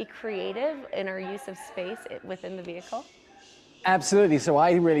can be creative in our use of space within the vehicle? Absolutely. So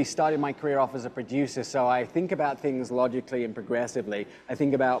I really started my career off as a producer, so I think about things logically and progressively. I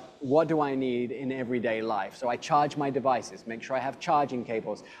think about what do I need in everyday life. So I charge my devices, make sure I have charging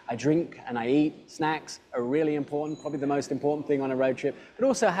cables. I drink and I eat. Snacks are really important, probably the most important thing on a road trip, but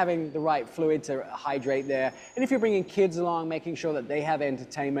also having the right fluid to hydrate there. And if you're bringing kids along, making sure that they have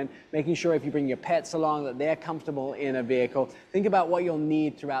entertainment, making sure if you bring your pets along that they're comfortable in a vehicle. Think about what you'll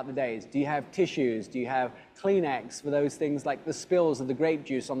need throughout the days. Do you have tissues? Do you have Kleenex for those things like the spills of the grape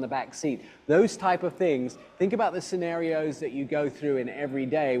juice on the back seat? Those type of things. Think about the scenarios that you go through in every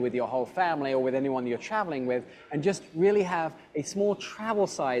day with your whole family or with anyone you're traveling with, and just really have a small travel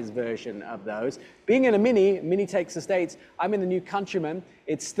size version of those. Being in a Mini takes the States. I'm in the New Countryman.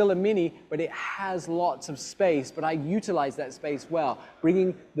 It's still a Mini, but it has lots of space, but I utilize that space well.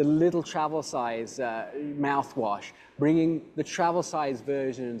 Bringing the little travel size mouthwash, bringing the travel size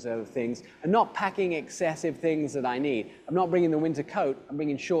versions of things, and not packing excessive things that I need. I'm not bringing the winter coat, I'm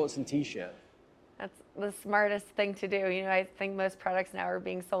bringing shorts and t-shirt. That's the smartest thing to do. You know, I think most products now are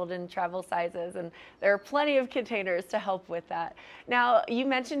being sold in travel sizes, and there are plenty of containers to help with that. Now, you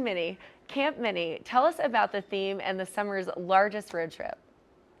mentioned Mini, Camp Mini. Tell us about the theme and the summer's largest road trip.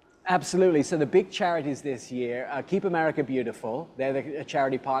 Absolutely. So the big charities this year, Keep America Beautiful, they're the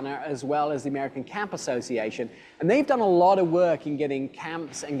charity partner, as well as the American Camp Association. And they've done a lot of work in getting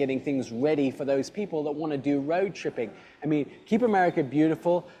camps and getting things ready for those people that want to do road tripping. I mean, Keep America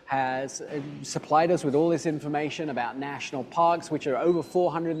Beautiful has supplied us with all this information about national parks, which are over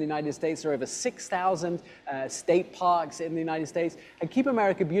 400 in the United States. There are over 6,000 state parks in the United States. And Keep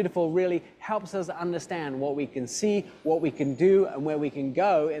America Beautiful really helps us understand what we can see, what we can do, and where we can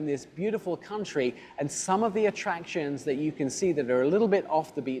go in this beautiful country, and some of the attractions that you can see that are a little bit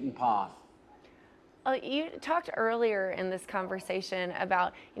off the beaten path. You talked earlier in this conversation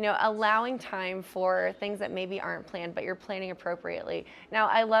about, you know, allowing time for things that maybe aren't planned, but you're planning appropriately. Now,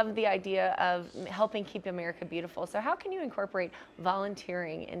 I love the idea of helping keep America beautiful. So how can you incorporate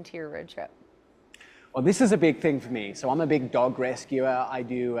volunteering into your road trip? Well, this is a big thing for me. So I'm a big dog rescuer.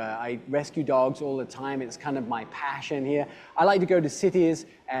 I rescue dogs all the time. It's kind of my passion here. I like to go to cities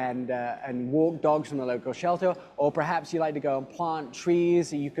and walk dogs from the local shelter, or perhaps you like to go and plant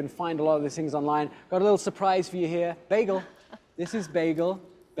trees. You can find a lot of these things online. Got a little surprise for you here. Bagel. This is Bagel.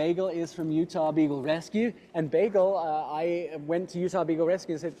 Bagel is from Utah Beagle Rescue. And Bagel, I went to Utah Beagle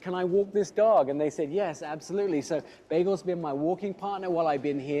Rescue and said, can I walk this dog? And they said, yes, absolutely. So Bagel's been my walking partner while I've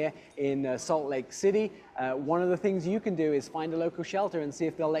been here in Salt Lake City. One of the things you can do is find a local shelter and see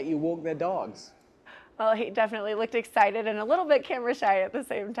if they'll let you walk their dogs. Well, he definitely looked excited and a little bit camera shy at the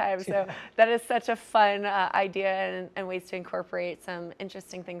same time. So that is such a fun idea and ways to incorporate some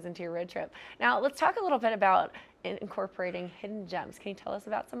interesting things into your road trip. Now, let's talk a little bit about incorporating hidden gems. Can you tell us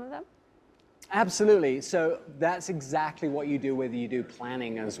about some of them? Absolutely. So that's exactly what you do, whether you do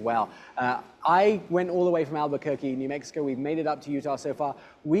planning as well. I went all the way from Albuquerque, New Mexico. We've made it up to Utah so far.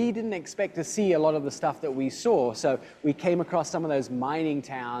 We didn't expect to see a lot of the stuff that we saw. So we came across some of those mining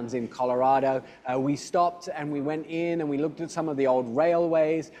towns in Colorado. We stopped and we went in and we looked at some of the old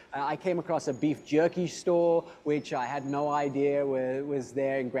railways. I came across a beef jerky store, which I had no idea was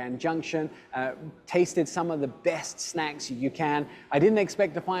there in Grand Junction. Tasted some of the best snacks you can. I didn't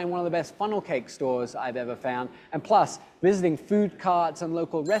expect to find one of the best funnel cake stores I've ever found. And plus, visiting food carts and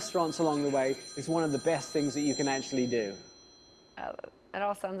local restaurants along the way is one of the best things that you can actually do. That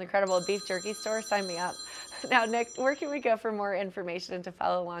all sounds incredible. A beef jerky store, sign me up. Now, Nick, where can we go for more information and to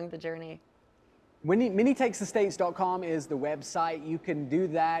follow along the journey? MiniTakesTheStates.com is the website. You can do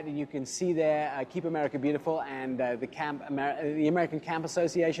that, and you can see there Keep America Beautiful and the American Camp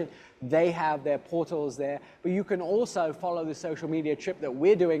Association. They have their portals there. But you can also follow the social media trip that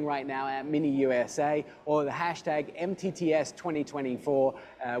we're doing right now at Mini USA, or the hashtag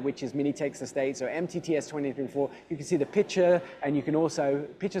MTTS2024, which is Mini Takes the States, or MTTS2024. You can see the picture, and you can also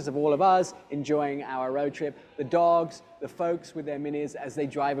pictures of all of us enjoying our road trip, the dogs, the folks with their minis as they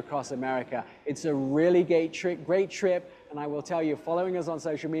drive across America. It's a really great trip, and I will tell you, following us on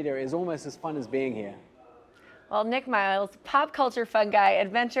social media is almost as fun as being here. Well, Nick Miles, pop culture fun guy,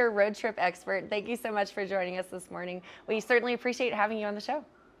 adventure road trip expert, thank you so much for joining us this morning. We certainly appreciate having you on the show.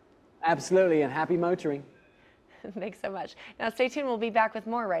 Absolutely, and happy motoring. Thanks so much. Now stay tuned. We'll be back with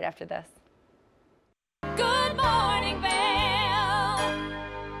more right after this. Good morning, Vail.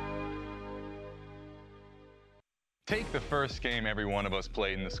 Take the first game every one of us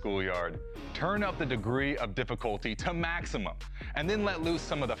played in the schoolyard. Turn up the degree of difficulty to maximum, and then let loose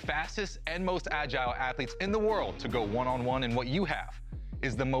some of the fastest and most agile athletes in the world to go one-on-one in what you have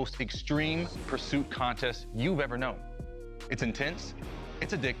is the most extreme pursuit contest you've ever known. It's intense,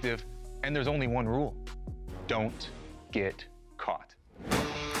 it's addictive, and there's only one rule. Don't get caught.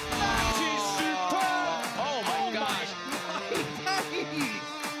 Oh my gosh.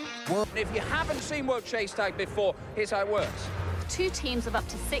 If you haven't seen World Chase Tag before, here's how it works. 2 teams of up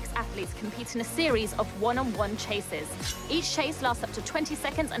to 6 athletes compete in a series of one-on-one chases. Each chase lasts up to 20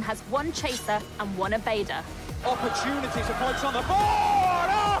 seconds and has 1 chaser and 1 evader. Opportunities for points on the board!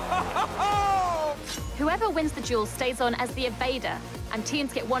 Oh! Whoever wins the duel stays on as the evader, and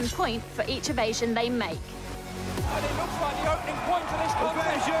teams get 1 point for each evasion they make. And it looks like the opening point of this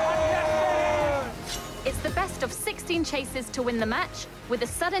competition. It's the best of 16 chases to win the match, with a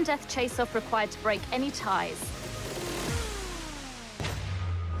sudden death chase-off required to break any ties.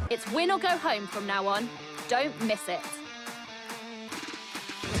 It's win or go home from now on. Don't miss it.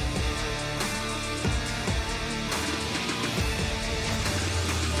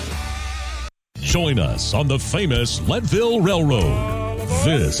 Join us on the famous Leadville Railroad.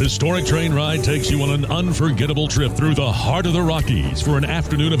 This historic train ride takes you on an unforgettable trip through the heart of the Rockies for an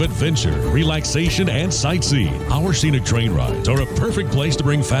afternoon of adventure, relaxation, and sightseeing. Our scenic train rides are a perfect place to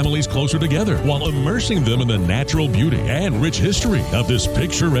bring families closer together while immersing them in the natural beauty and rich history of this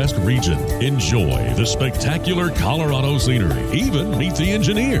picturesque region. Enjoy the spectacular Colorado scenery. Even meet the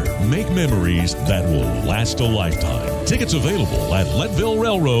engineer. Make memories that will last a lifetime. Tickets available at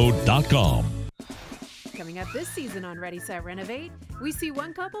LeadvilleRailroad.com. Coming up this season on Ready, Set, Renovate, we see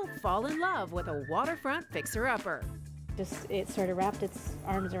one couple fall in love with a waterfront fixer-upper. It sort of wrapped its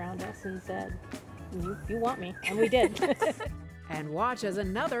arms around us and said, you want me, and we did. And watch as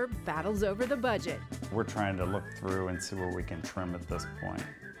another battles over the budget. We're trying to look through and see where we can trim at this point.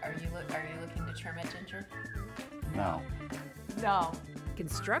 Are you looking to trim it, Ginger? No. No.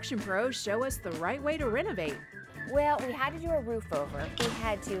 Construction pros show us the right way to renovate. Well, we had to do a roof over. We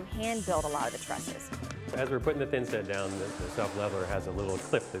had to hand build a lot of the trusses. As we're putting the thin set down, the self-leveler has a little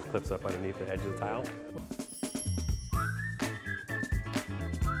clip that clips up underneath the edge of the tile.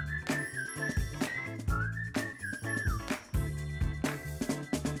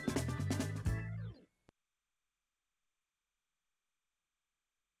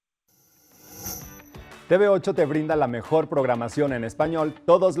 TV8 te brinda la mejor programación en español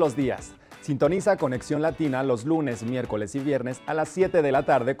todos los días. Sintoniza Conexión Latina los lunes, miércoles y viernes a las 7 de la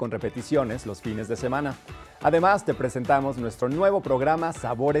tarde con repeticiones los fines de semana. Además, te presentamos nuestro nuevo programa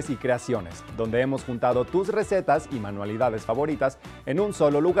Sabores y Creaciones, donde hemos juntado tus recetas y manualidades favoritas en un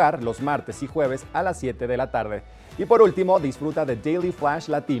solo lugar los martes y jueves a las 7 de la tarde. Y por último, disfruta de Daily Flash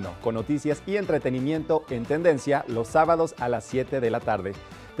Latino, con noticias y entretenimiento en tendencia los sábados a las 7 de la tarde.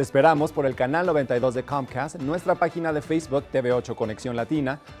 Te esperamos por el canal 92 de Comcast, nuestra página de Facebook TV8 Conexión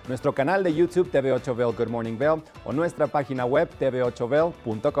Latina, nuestro canal de YouTube TV8 Vail Good Morning Vail o nuestra página web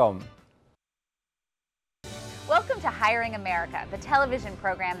tv8vail.com. Welcome to Hiring America, the television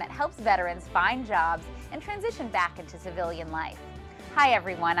program that helps veterans find jobs and transition back into civilian life. Hi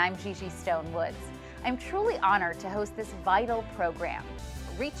everyone, I'm Gigi Stone Woods. I'm truly honored to host this vital program.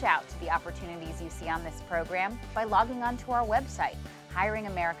 Reach out to the opportunities you see on this program by logging onto our website,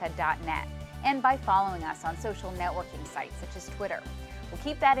 hiringamerica.net, and by following us on social networking sites such as Twitter. We'll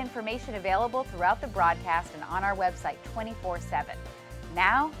keep that information available throughout the broadcast and on our website 24/7.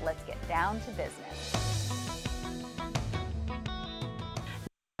 Now, let's get down to business.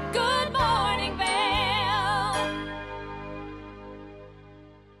 Good morning, Vail.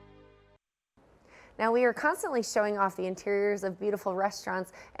 Now, we are constantly showing off the interiors of beautiful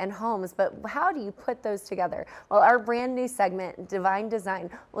restaurants and homes, but how do you put those together? Well, our brand new segment, Divine Design,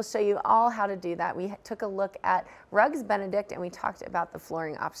 will show you all how to do that. We took a look at Rugs Benedict and we talked about the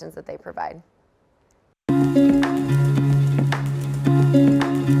flooring options that they provide.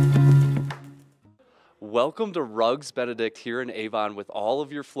 Welcome to Rugs Benedict here in Avon with all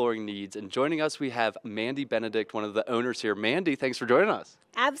of your flooring needs. And joining us, we have Mandy Benedict, one of the owners here. Mandy, thanks for joining us.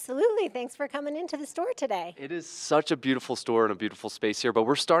 Absolutely. Thanks for coming into the store today. It is such a beautiful store and a beautiful space here, but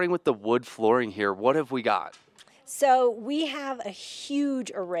we're starting with the wood flooring here. What have we got? So we have a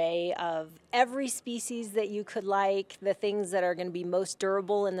huge array of every species that you could like, the things that are going to be most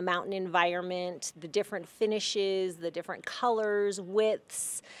durable in the mountain environment, the different finishes, the different colors,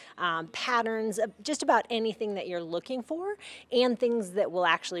 widths, patterns, just about anything that you're looking for, and things that will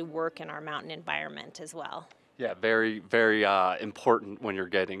actually work in our mountain environment as well. Yeah, very, very important when you're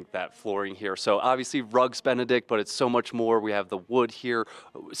getting that flooring here. So obviously rugs, Benedict, but it's so much more. We have the wood here,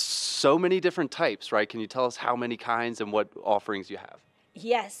 so many different types, right? Can you tell us how many kinds and what offerings you have?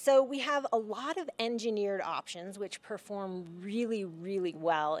 Yes, so we have a lot of engineered options which perform really, really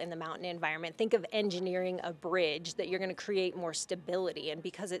well in the mountain environment. Think of engineering a bridge that you're going to create more stability, and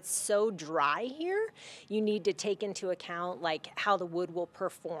because it's so dry here, you need to take into account like how the wood will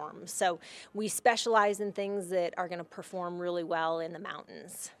perform. So we specialize in things that are going to perform really well in the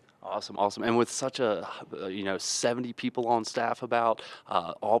mountains. Awesome, awesome. And with such a, 70 people on staff about,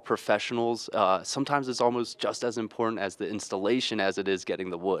 all professionals, sometimes it's almost just as important as the installation as it is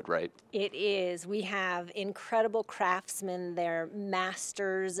getting the wood, right? It is. We have incredible craftsmen. They're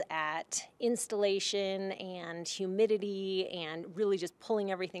masters at installation and humidity and really just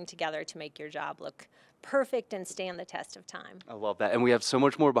pulling everything together to make your job look perfect and stand the test of time. I love that. And we have so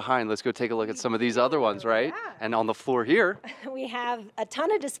much more behind. Let's go take a look at some of these other ones, right? Yeah. And on the floor here. We have a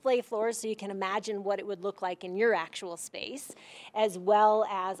ton of display floors so you can imagine what it would look like in your actual space, as well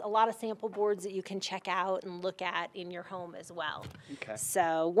as a lot of sample boards that you can check out and look at in your home as well. Okay.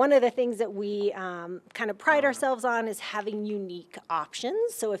 So one of the things that we kind of pride ourselves on is having unique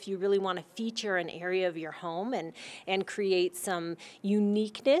options. So if you really want to feature an area of your home and create some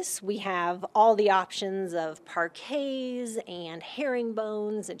uniqueness, we have all the options of parquets and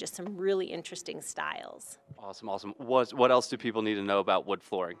herringbones and just some really interesting styles. Awesome, awesome. What else do people need to know about wood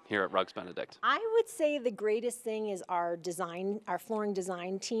flooring here at Rugs Benedict? I would say the greatest thing is our flooring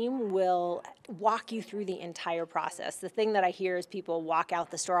design team will walk you through the entire process. The thing that I hear is people walk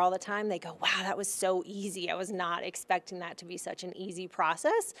out the store all the time, they go, wow, that was so easy. I was not expecting that to be such an easy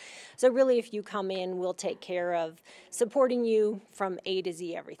process. So really, if you come in, we'll take care of supporting you from A to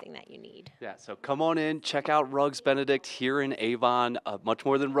Z, everything that you need. Yeah, so come on in, check out Rugs Benedict here in Avon. Much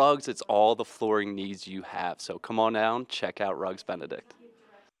more than rugs, it's all the flooring needs you have. So come on down, check out Rugs Benedict.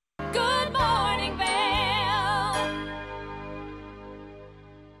 Good morning, Vail.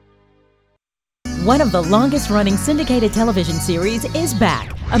 One of the longest-running syndicated television series is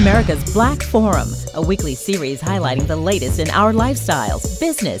back, America's Black Forum, a weekly series highlighting the latest in our lifestyles,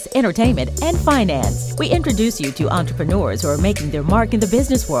 business, entertainment, and finance. We introduce you to entrepreneurs who are making their mark in the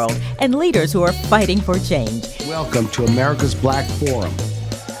business world and leaders who are fighting for change. Welcome to America's Black Forum.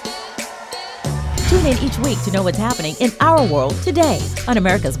 Tune in each week to know what's happening in our world today on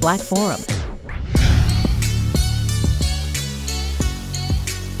America's Black Forum.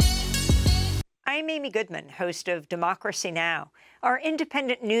 I'm Amy Goodman, host of Democracy Now! Our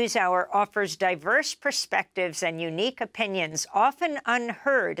independent news hour offers diverse perspectives and unique opinions, often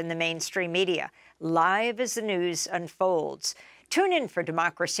unheard in the mainstream media, live as the news unfolds. Tune in for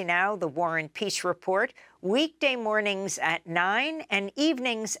Democracy Now!, the War and Peace Report, weekday mornings at 9 and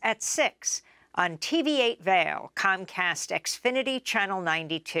evenings at 6 on TV8 Vail, Comcast Xfinity Channel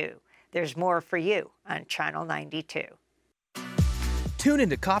 92. There's more for you on Channel 92. Tune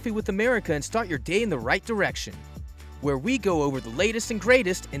into Coffee with America and start your day in the right direction, where we go over the latest and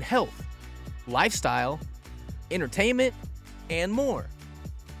greatest in health, lifestyle, entertainment, and more.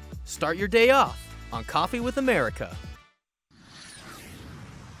 Start your day off on Coffee with America.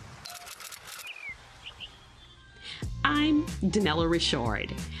 I'm Danella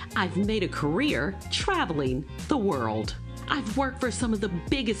Richard. I've made a career traveling the world. I've worked for some of the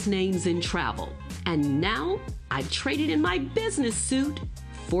biggest names in travel, and now I've traded in my business suit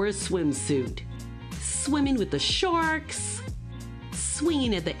for a swimsuit. Swimming with the sharks,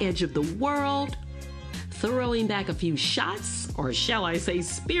 swinging at the edge of the world, throwing back a few shots, or shall I say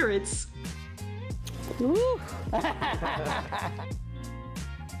spirits.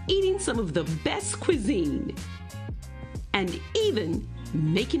 Eating some of the best cuisine, and even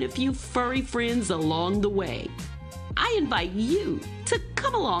making a few furry friends along the way. I invite you to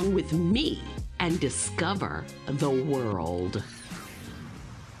come along with me and discover the world.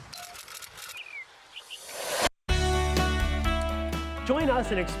 Join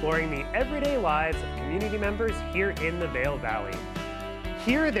us in exploring the everyday lives of community members here in the Vail Valley.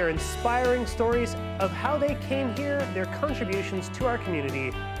 Hear their inspiring stories of how they came here, their contributions to our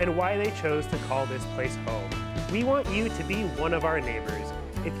community, and why they chose to call this place home. We want you to be one of our neighbors.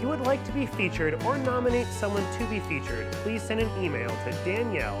 If you would like to be featured or nominate someone to be featured, please send an email to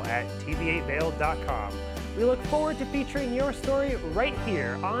danielle@tv8vail.com. We look forward to featuring your story right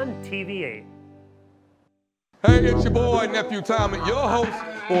here on TV8. Hey, it's your boy, Nephew Tommy, your host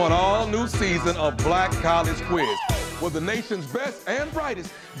for an all-new season of Black College Quiz, where the nation's best and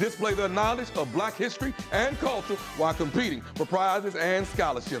brightest display their knowledge of Black history and culture while competing for prizes and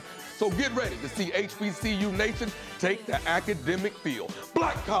scholarships. So get ready to see HBCU Nation take the academic field.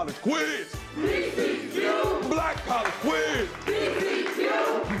 Black College Quiz! BCQ! Black College Quiz!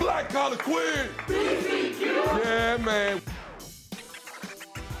 BCQ! Black College Quiz! BCQ! Yeah, man.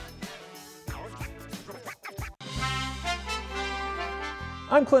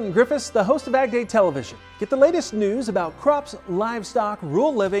 I'm Clinton Griffiths, the host of Ag Day Television. Get the latest news about crops, livestock,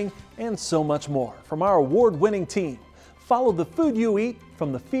 rural living, and so much more from our award-winning team. Follow the food you eat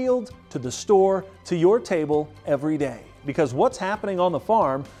from the field to the store to your table every day. Because what's happening on the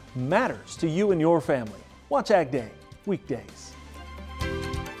farm matters to you and your family. Watch Ag Day, weekdays.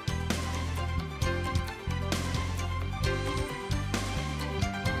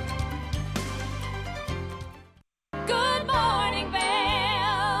 Good morning, Vail.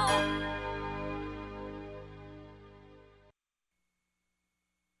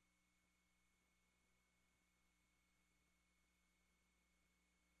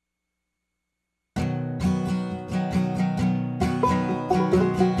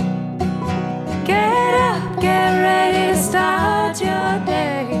 Get up, get ready to start your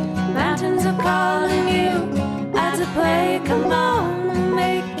day. Mountains are calling you out to play. Come on,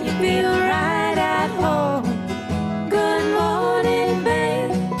 make you feel right at home. Good morning,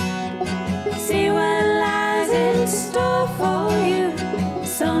 babe. See what lies in store for you.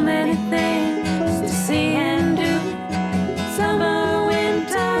 So many things to see and do. Summer,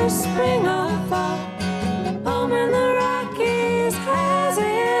 winter, spring or fall. Home in the Rockies has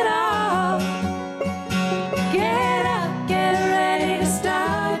it all. Get up, get ready to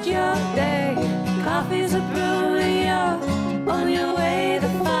start your day. Coffee's a brewing, you're on your way. The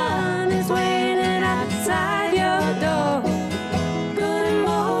fun is waiting outside your door. Good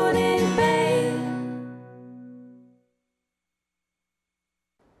morning, babe.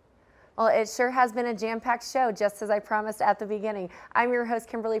 Well, it sure has been a jam-packed show, just as I promised at the beginning. I'm your host,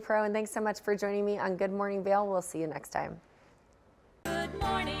 Kimberly Pro, and thanks so much for joining me on Good Morning Vail. We'll see you next time. Good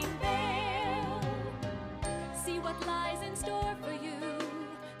morning, Vail. See what lies in store for you.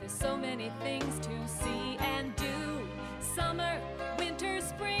 There's so many things to see and do. Summer, winter,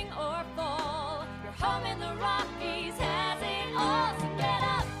 spring, or fall. Your home in the Rockies has it all.